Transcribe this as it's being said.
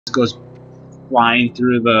Just goes flying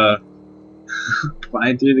through the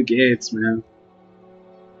flying through the gates, man.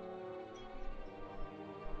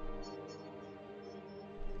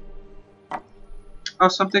 Oh,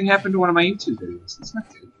 something happened to one of my YouTube videos. That's not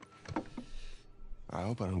good. I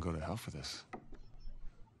hope I don't go to hell for this.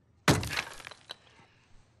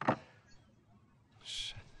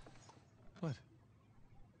 Shit. What?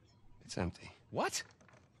 It's empty. What?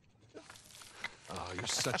 Oh, you're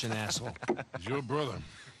such an asshole. He's your brother.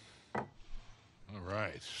 All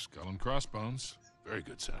right, skull and crossbones. Very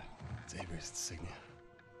good sign. It's Avery's insignia.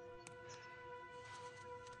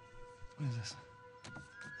 What is this?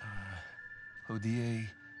 Hodie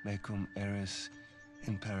mecum eris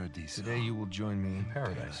in paradiso. Today you will join me in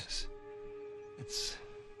paradise. It's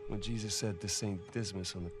what Jesus said to Saint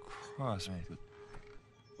Dismas on the cross. Right. But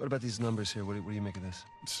what about these numbers here? What do you make of this?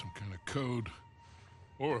 It's some kind of code.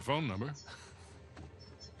 Or a phone number.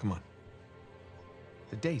 Come on.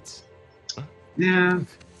 The dates. Huh? Yeah.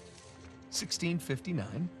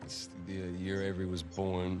 1659. It's the year Avery was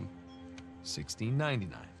born.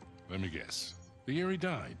 1699. Let me guess. The year he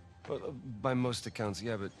died. Well, by most accounts,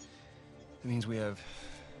 yeah, but it means we have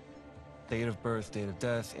date of birth, date of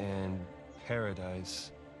death, and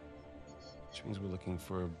paradise. Which means we're looking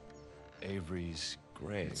for Avery's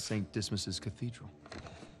grave. St. Dismas's cathedral.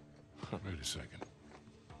 Wait a second.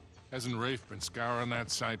 Hasn't Rafe been scouring that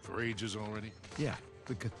site for ages already? Yeah,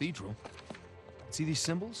 the cathedral. See these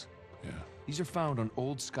symbols? Yeah. These are found on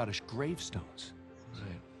old Scottish gravestones.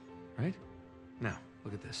 Right. Right? Now,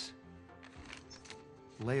 look at this.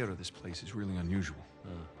 The layout of this place is really unusual.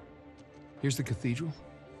 Here's the cathedral,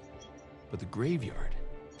 but the graveyard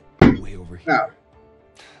way over here.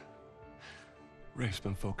 Oh. Rafe's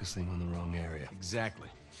been focusing on the wrong area. Exactly.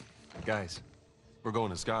 Guys, we're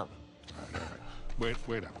going to Scotland. All right.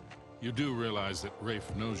 Wait up. You do realize that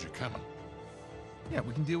Rafe knows you're coming. Yeah,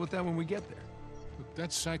 we can deal with that when we get there. Look,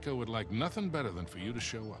 that psycho would like nothing better than for you to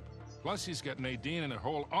show up. Plus, he's got Nadine and a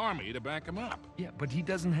whole army to back him up. Yeah, but he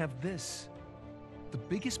doesn't have this. The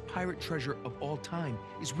biggest pirate treasure of all time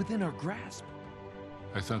is within our grasp.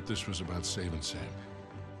 I thought this was about saving Sam.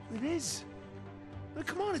 It is. But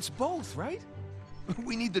come on, it's both, right?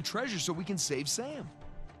 We need the treasure so we can save Sam.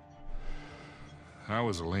 How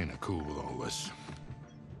is Elena cool with all this?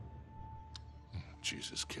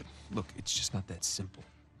 Jesus, kid. Look, it's just not that simple.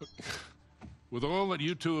 With all that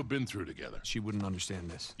you two have been through together, She wouldn't understand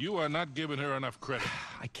this. you are not giving her enough credit.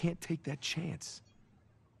 I can't take that chance.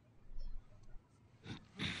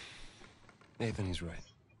 Nathan, he's right.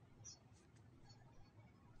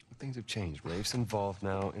 Things have changed. Rafe's involved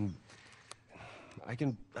now, and I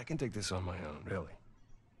can take this on my own, really.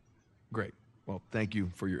 Great. Well, thank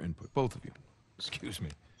you for your input, both of you. Excuse me.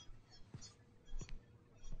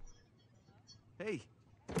 Hey.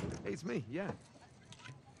 Hey, it's me, yeah.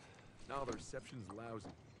 No, the reception's lousy.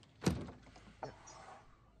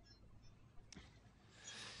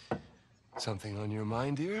 Something on your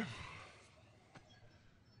mind, dear?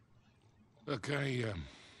 Look, I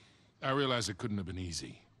realize it couldn't have been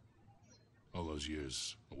easy. All those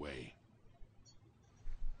years away.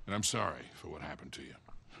 And I'm sorry for what happened to you.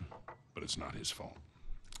 But it's not his fault.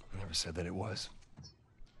 I never said that it was.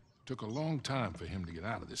 Took a long time for him to get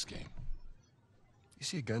out of this game. You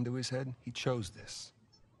see a gun to his head? He chose this.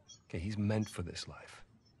 Okay, he's meant for this life.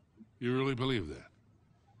 You really believe that?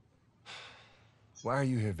 Why are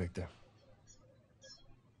you here, Victor?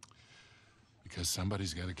 Because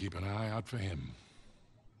somebody's got to keep an eye out for him.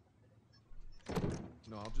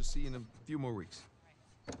 No, I'll just see you in a few more weeks.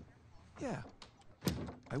 Yeah,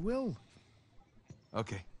 I will.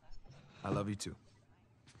 Okay. I love you too.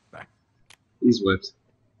 Bye. He's whipped.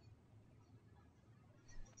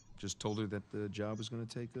 Just told her that the job was going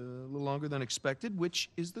to take a little longer than expected,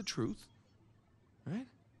 which is the truth. Right?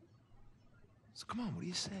 So come on, what do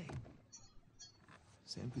you say?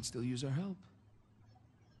 Sam could still use our help.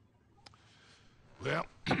 Well,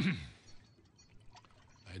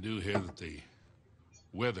 I do hear that the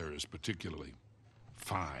weather is particularly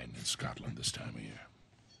fine in Scotland this time of year.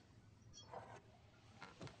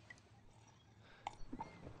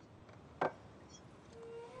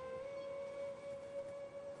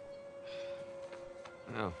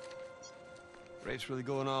 No. Rafe's really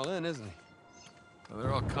going all in, isn't he? Well,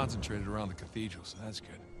 they're all concentrated around the cathedral, so that's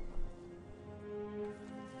good.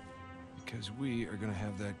 Because we are going to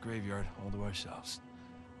have that graveyard all to ourselves.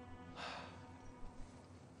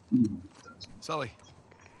 Sully.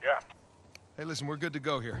 Yeah. Hey, listen, we're good to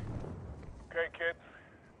go here. Okay, kid.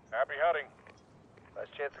 Happy hunting. Nice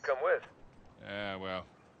chance to come with. Yeah, well,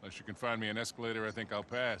 unless you can find me an escalator, I think I'll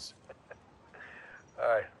pass. All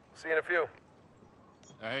right. See you in a few.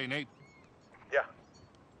 Hey, Nate. Yeah.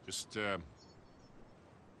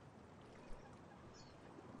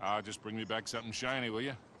 Just bring me back something shiny, will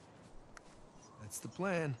you? That's the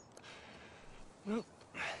plan. Well,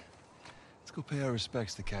 let's go pay our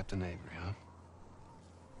respects to Captain Avery, huh?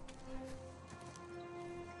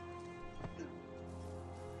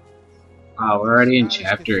 Oh, we're already in Scottish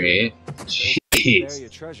chapter 8. Cathedral. Bury Jeez. your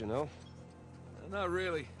treasure, no? Not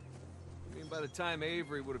really. I mean, by the time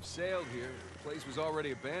Avery would have sailed here, the place was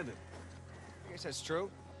already abandoned. I guess that's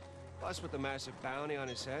true. Plus, with the massive bounty on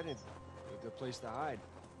his head, it'd be a good place to hide.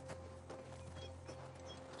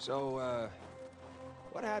 So,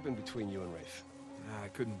 what happened between you and Rafe? I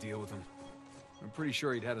couldn't deal with him. I'm pretty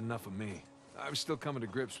sure he'd had enough of me. I was still coming to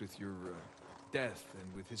grips with your death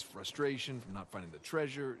and with his frustration from not finding the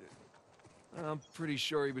treasure. I'm pretty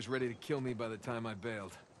sure he was ready to kill me by the time I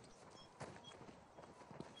bailed.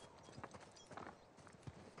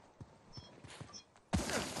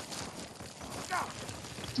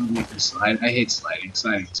 Don't make me slide. I hate sliding.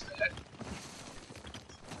 Sliding's bad.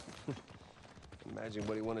 Imagine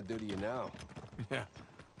what he want to do to you now. Yeah,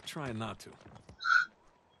 trying not to.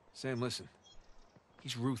 Sam, listen.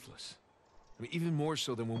 He's ruthless. I mean, even more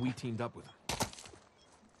so than when we teamed up with him.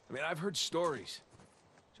 I mean, I've heard stories.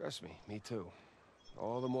 Trust me, me too.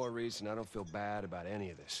 All the more reason I don't feel bad about any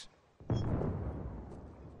of this.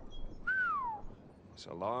 It's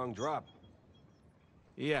a long drop.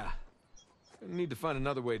 Yeah. Gonna need to find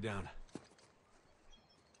another way down.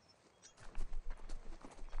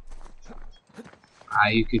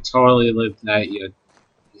 You could totally live that. You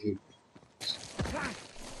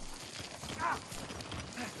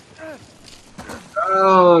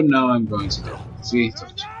Oh no, I'm going to. See,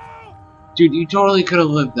 dude, you totally could have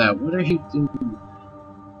lived that. What are you doing?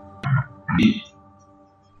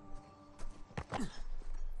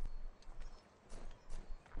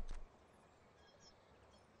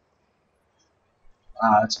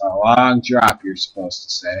 It's a long drop, you're supposed to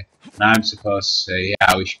say. And I'm supposed to say,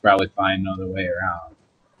 yeah, we should probably find another way around.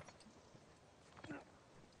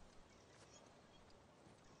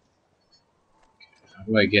 How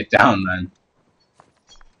do I get down then?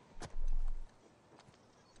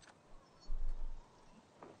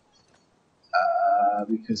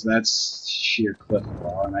 Because that's sheer cliff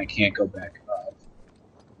wall and I can't go back up.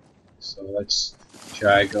 So let's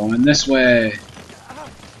try going this way.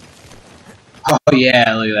 Oh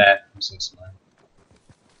yeah, look at that. I'm so smart.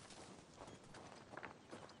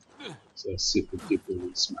 So super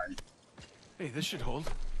duper smart. Hey, this should hold.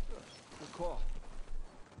 Good call.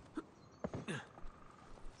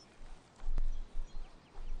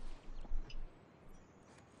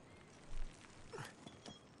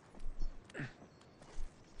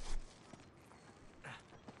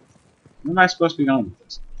 Where am I supposed to be going with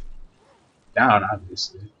this? Down,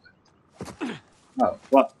 obviously. Oh,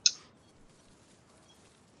 what?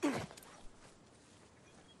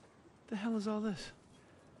 The hell is all this?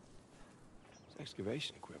 It's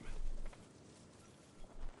excavation equipment.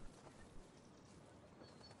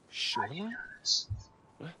 Shoreline?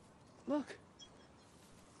 What? Look.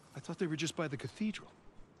 I thought they were just by the cathedral.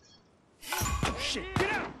 Shit,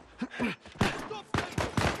 get out!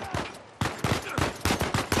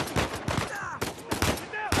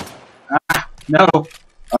 No.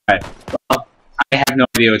 Alright. Well, I have no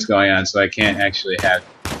idea what's going on, so I can't actually have.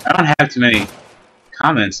 I don't have too many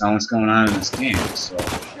comments on what's going on in this game, so.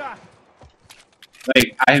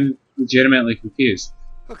 Like, I'm legitimately confused.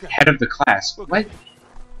 Okay. Head of the class. What?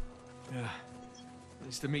 Yeah.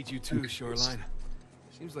 Nice to meet you too, Shoreline.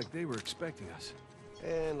 Seems like they were expecting us.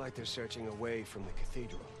 And like they're searching away from the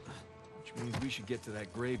cathedral. Which means we should get to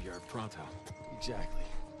that graveyard pronto. Exactly.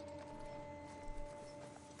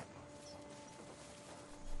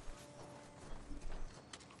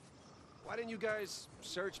 Why didn't you guys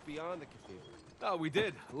search beyond the cathedral? Oh, we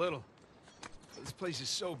did, a little. This place is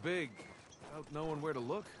so big, without knowing where to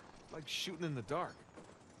look, like shooting in the dark.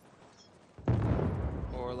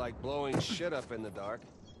 Or like blowing shit up in the dark.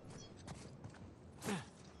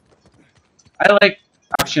 I like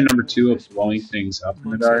option number 2 of blowing things up in the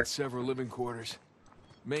Monks had dark. several living quarters.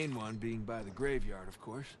 Main one being by the graveyard, of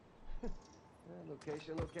course.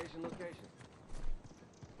 Location, location, location.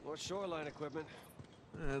 More shoreline equipment.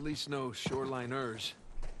 At least no shoreliners.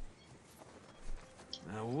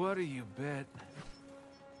 Now, what do you bet?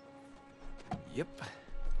 Yep.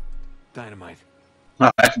 Dynamite.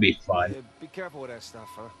 Oh, that could be fun. Yeah, be careful with that stuff,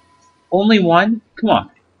 huh? Only one? Come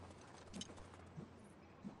on.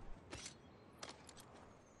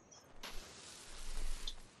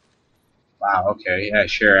 Wow, okay, yeah,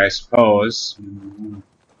 sure, I suppose.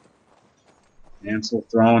 Ansel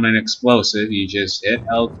throwing an explosive, you just hit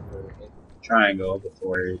L or hit triangle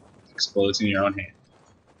before it explodes in your own hand.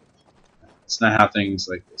 It's not how things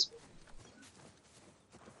like this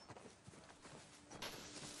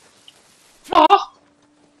work. Oh!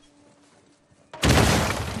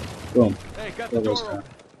 Boom. Hey, got the That was door fun.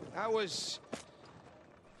 open. That was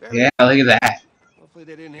very... Yeah, look at that. Hopefully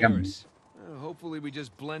they didn't Come hear on. us. Hopefully we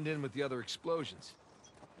just blend in with the other explosions.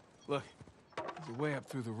 Look, there's a way up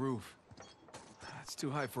through the roof. It's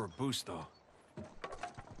too high for a boost, though.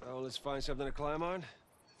 Oh, let's find something to climb on.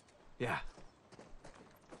 Yeah.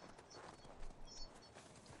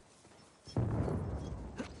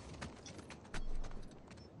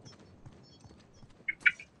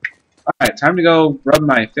 Alright, time to go rub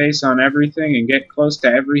my face on everything and get close to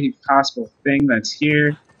every possible thing that's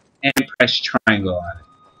here and press triangle on it.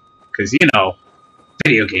 Because, you know,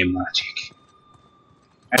 video game logic.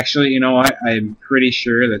 Actually, you know what? I'm pretty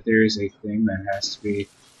sure that there is a thing that has to be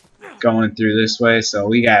going through this way, so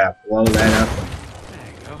we gotta blow that up. There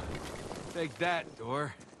you go. Take that,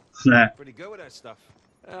 door. Pretty good with that stuff.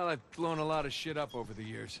 Well, I've blown a lot of shit up over the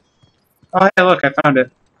years. Oh, hey, look, I found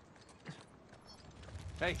it.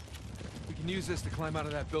 Hey, we can use this to climb out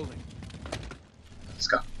of that building. Let's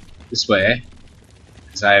go. This way,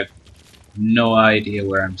 because I have no idea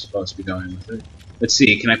where I'm supposed to be going with it. Let's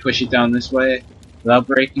see, can I push it down this way without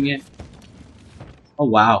breaking it? Oh,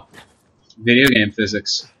 wow. Video game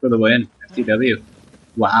physics for the win. FTW.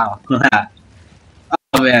 Wow.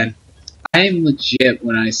 Oh, man. I am legit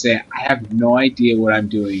when I say I have no idea what I'm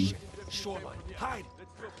doing. Shoreline, hide! Let's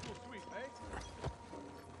go full sweep, eh?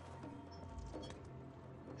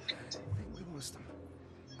 We lost them.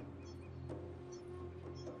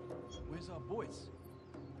 Where's our boys?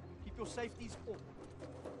 Keep your safeties up.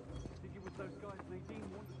 Think it was those guys Nadine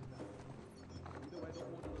wanted about. Either way, the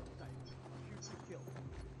order is the same. Shoot to kill.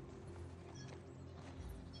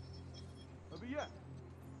 Over here.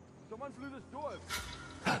 Someone blew this door open.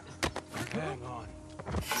 Hang on.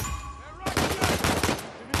 They're right here.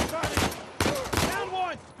 Finish starting. Down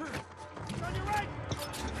one. On your right.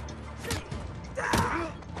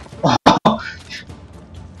 I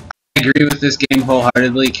agree with this game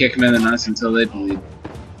wholeheartedly. Kick them in the nuts until they bleed.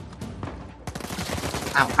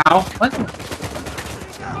 Ow, ow. What?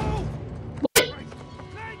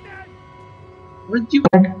 Where'd you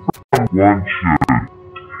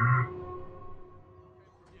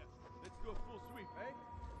Let's go full sweep, eh?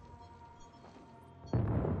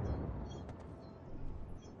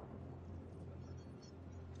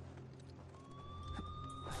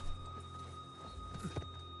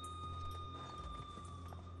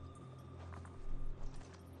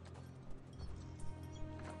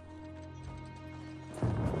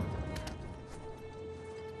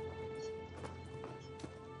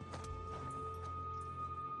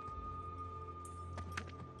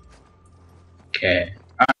 Okay.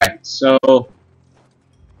 Alright, so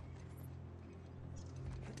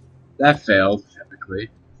that failed, typically.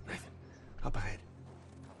 Up ahead.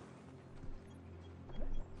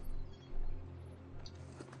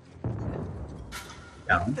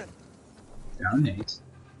 Down. Down, Nate.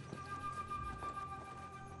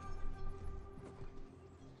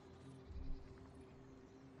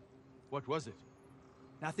 What was it?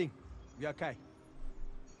 Nothing. We okay.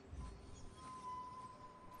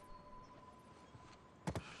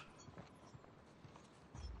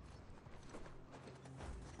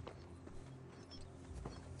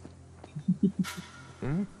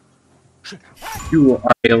 You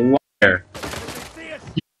are a liar.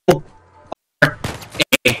 You are a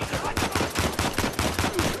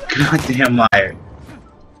goddamn liar.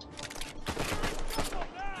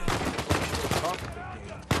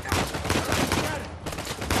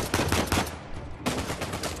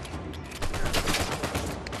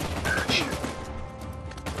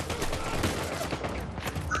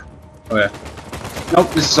 Okay. Nope,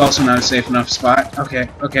 this is also not a safe enough spot. Okay,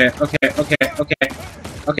 okay, okay, okay, okay,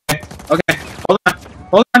 okay, okay. Hold on,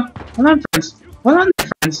 hold on, hold on, friends. Hold on,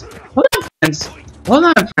 friends. Hold on, friends. Hold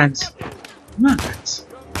on, friends. Come on, friends.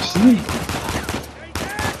 Just me.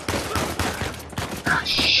 Ah,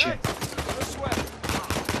 shit.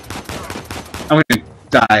 I'm gonna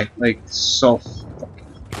die, like, so fucking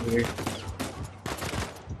weird.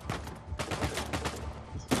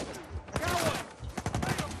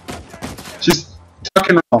 Just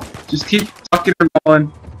tucking roll. Just keep tucking and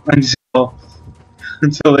rolling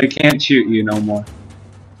until they can't shoot you no more.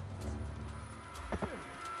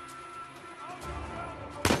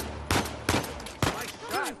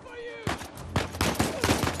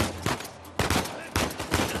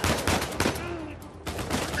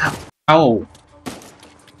 Ow!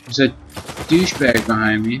 There's a douchebag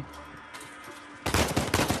behind me.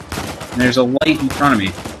 And there's a light in front of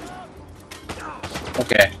me.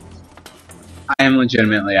 Okay. I am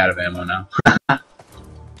legitimately out of ammo now.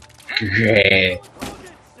 Great.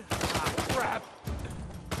 Crap!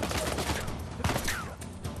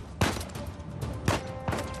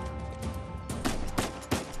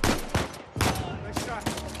 Nice shot.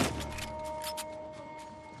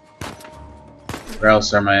 Where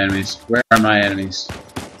else are my enemies? Where are my enemies?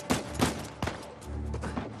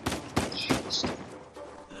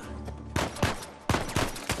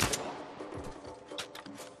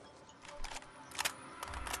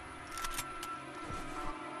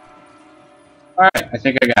 Alright, I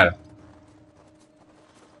think I got it.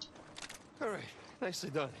 All right, nicely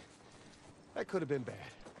done. That could have been bad.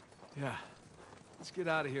 Yeah. Let's get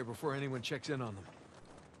out of here before anyone checks in on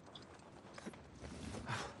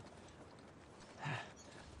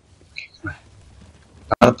them.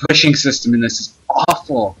 Oh, the pushing system in this is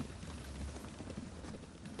awful.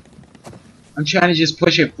 I'm trying to just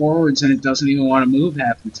push it forwards and it doesn't even want to move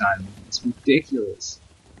half the time. It's ridiculous.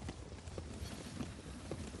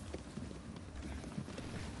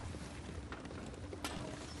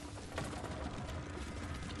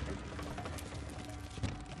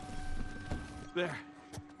 There.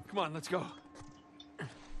 Come on, let's go.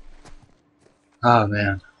 Oh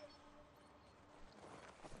man.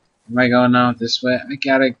 Am I going out this way? I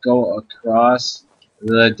gotta go across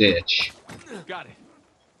the ditch. Got it.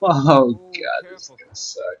 Oh god, this is careful. gonna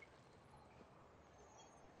suck.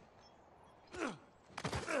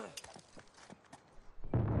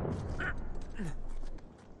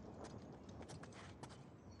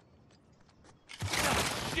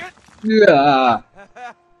 Shit! Yeah.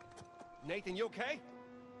 Nathan, you okay?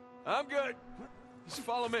 I'm good. Just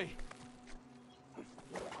follow me.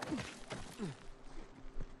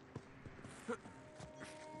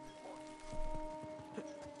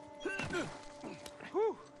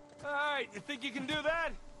 Whew. All right, you think you can do that?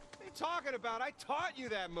 What are you talking about? I taught you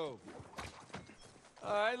that move.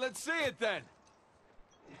 All right, let's see it then.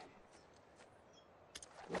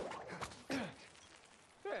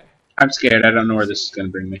 There. I'm scared. I don't know where this is gonna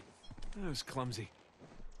bring me. That was clumsy.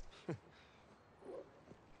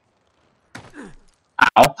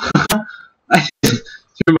 Ow. I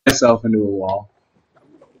threw myself into a wall.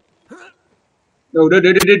 No, no,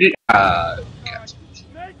 no, no, no, no. God.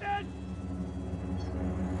 Nathan!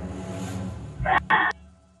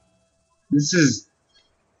 This is...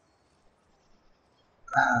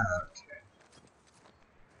 okay.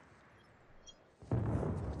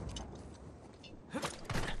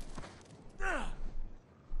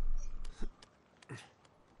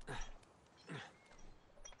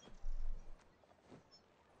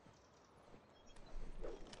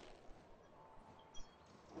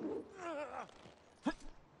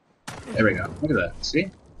 There we go. Look at that. See?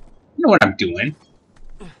 You know what I'm doing.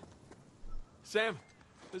 Sam,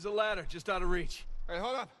 there's a ladder just out of reach. All right,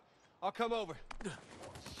 hold up. I'll come over.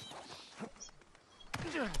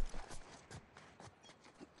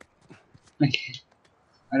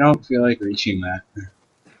 I don't feel like reaching that.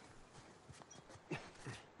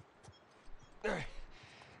 All right,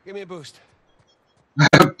 give me a boost.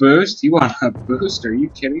 A boost? You want a boost? Are you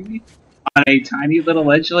kidding me? On a tiny little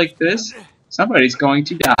ledge like this? Somebody's going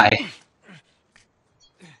to die.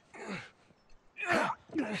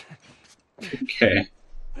 Okay.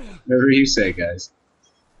 Whatever you say, guys.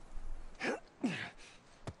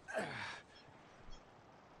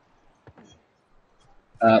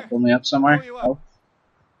 Pull me up somewhere? Pull you up. Oh.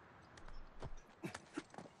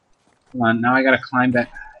 Come on, now I gotta climb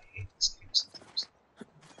back. I hate this game sometimes.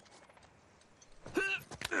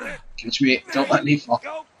 Catch me. Don't let me fall.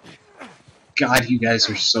 Go. God, you guys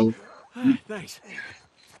are so... Thanks.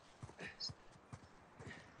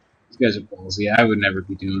 These guys are ballsy. I would never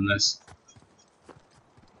be doing this.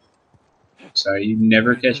 Sorry, you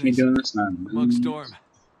never catch me doing this? Not Monk Storm.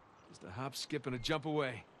 Just a hop, skip, and a jump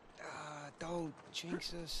away. Don't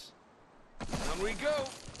jinx us. On we go.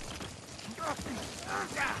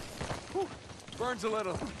 Whew. Burns a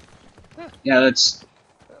little. Yeah, that's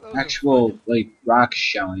Those are actual, like, rock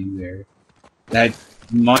shelling there. That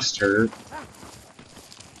must hurt.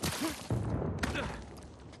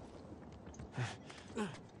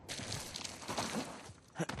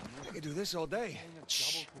 I could do this all day.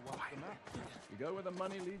 Shh. You go where the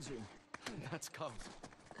money leads you. That's cold.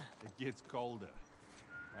 It gets colder.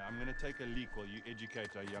 I'm gonna take a leak while you educate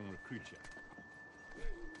our young recruit here.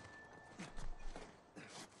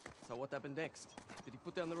 So what happened next? Did he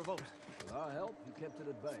put down the revolt? With our help, he kept it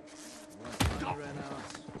at bay. Once money ran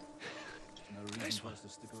out, no reason for us to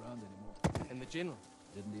stick around anymore. And the general?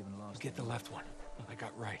 Didn't even last. Get the left one. I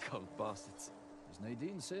got right. Cold bastards. As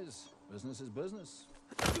Nadine says, business is business.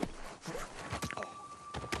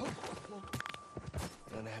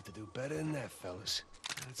 gonna have to do better than that, fellas.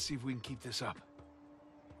 Let's see if we can keep this up.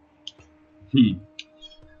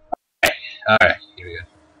 Alright, here we go.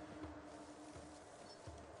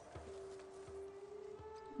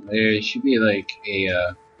 There should be like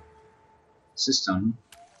a system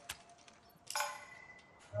that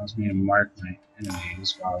allows me to mark my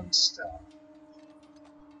enemies while in stealth.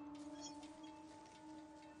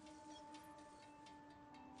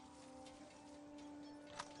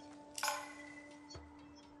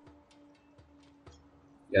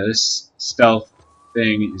 Yeah, this stealth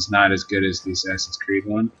thing is not as good as the Assassin's Creed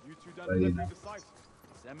one, You two done but you know. nothing decisive.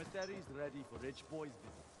 Cemetery's ready for rich boys'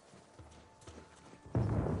 visit.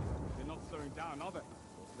 They're not slowing down, are they?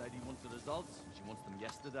 Boss lady wants the results. She wants them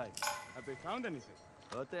yesterday. Have they found anything?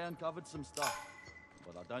 Heard they uncovered some stuff,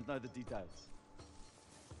 but I don't know the details.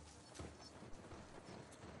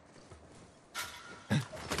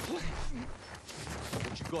 What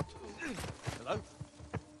you got? Hello?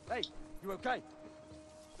 Hey, you okay?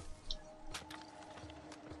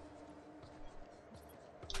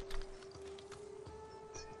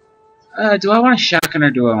 Do I want a shotgun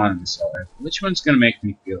or do I want an assault rifle? Which one's gonna make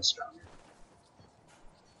me feel stronger?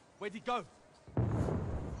 Where'd he go? Come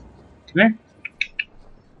here.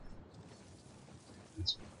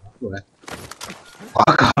 Let's walk away.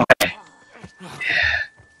 Walk away.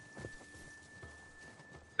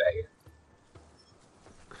 Faggot.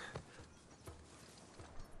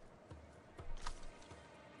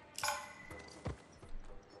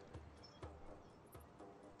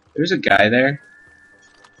 There's a guy there.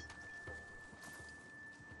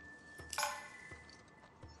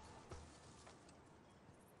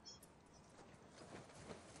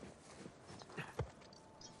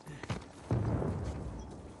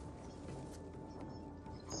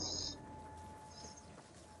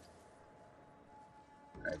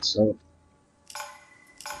 Alright, so.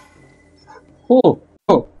 Oh!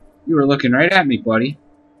 Oh! You were looking right at me, buddy.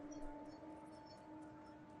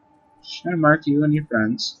 Just trying to mark you and your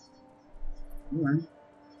friends. Alright.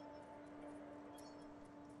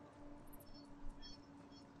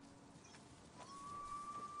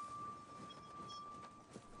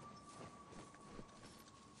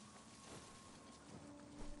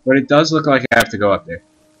 But it does look like I have to go up there.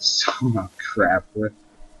 So, oh crap. What?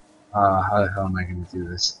 How the hell am I going to do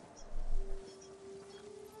this?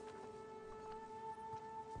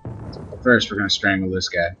 But first, we're going to strangle this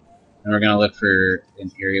guy. And we're going to look for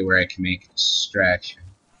an area where I can make a distraction.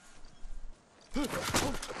 Spotted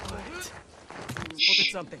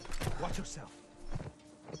something. Watch yourself.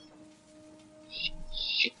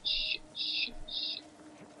 Shit.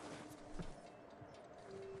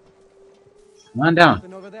 Come on down.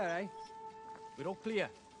 Nothing over there, eh? We're all clear.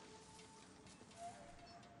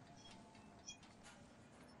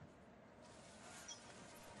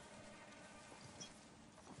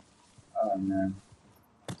 Oh man.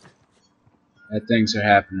 Bad things are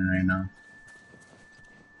happening right now.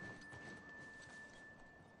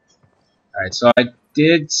 Alright, so I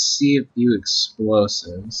did see a few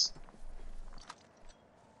explosives.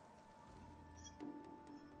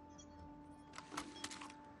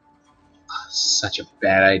 Such a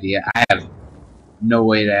bad idea. I have no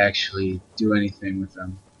way to actually do anything with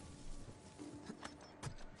them.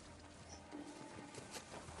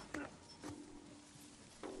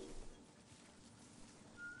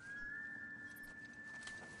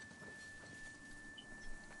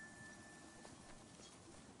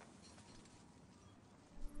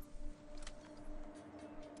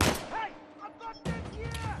 Hey! I've got this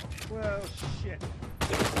here! Well, shit.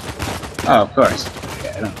 Oh, of course.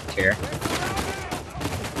 Yeah, I don't care.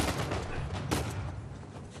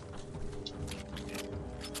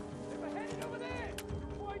 They're headed over there!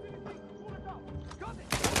 Why didn't you pull it up? Got it!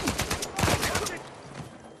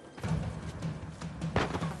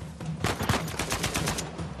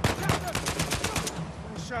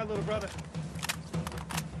 Nice shot, little brother.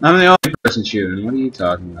 I'm the only person shooting. What are you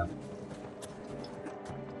talking about?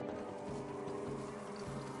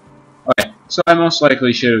 Okay, so I most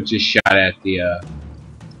likely should have just shot at the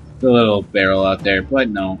little barrel out there, but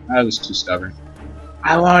no, I was too stubborn.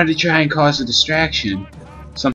 I wanted to try and cause a distraction.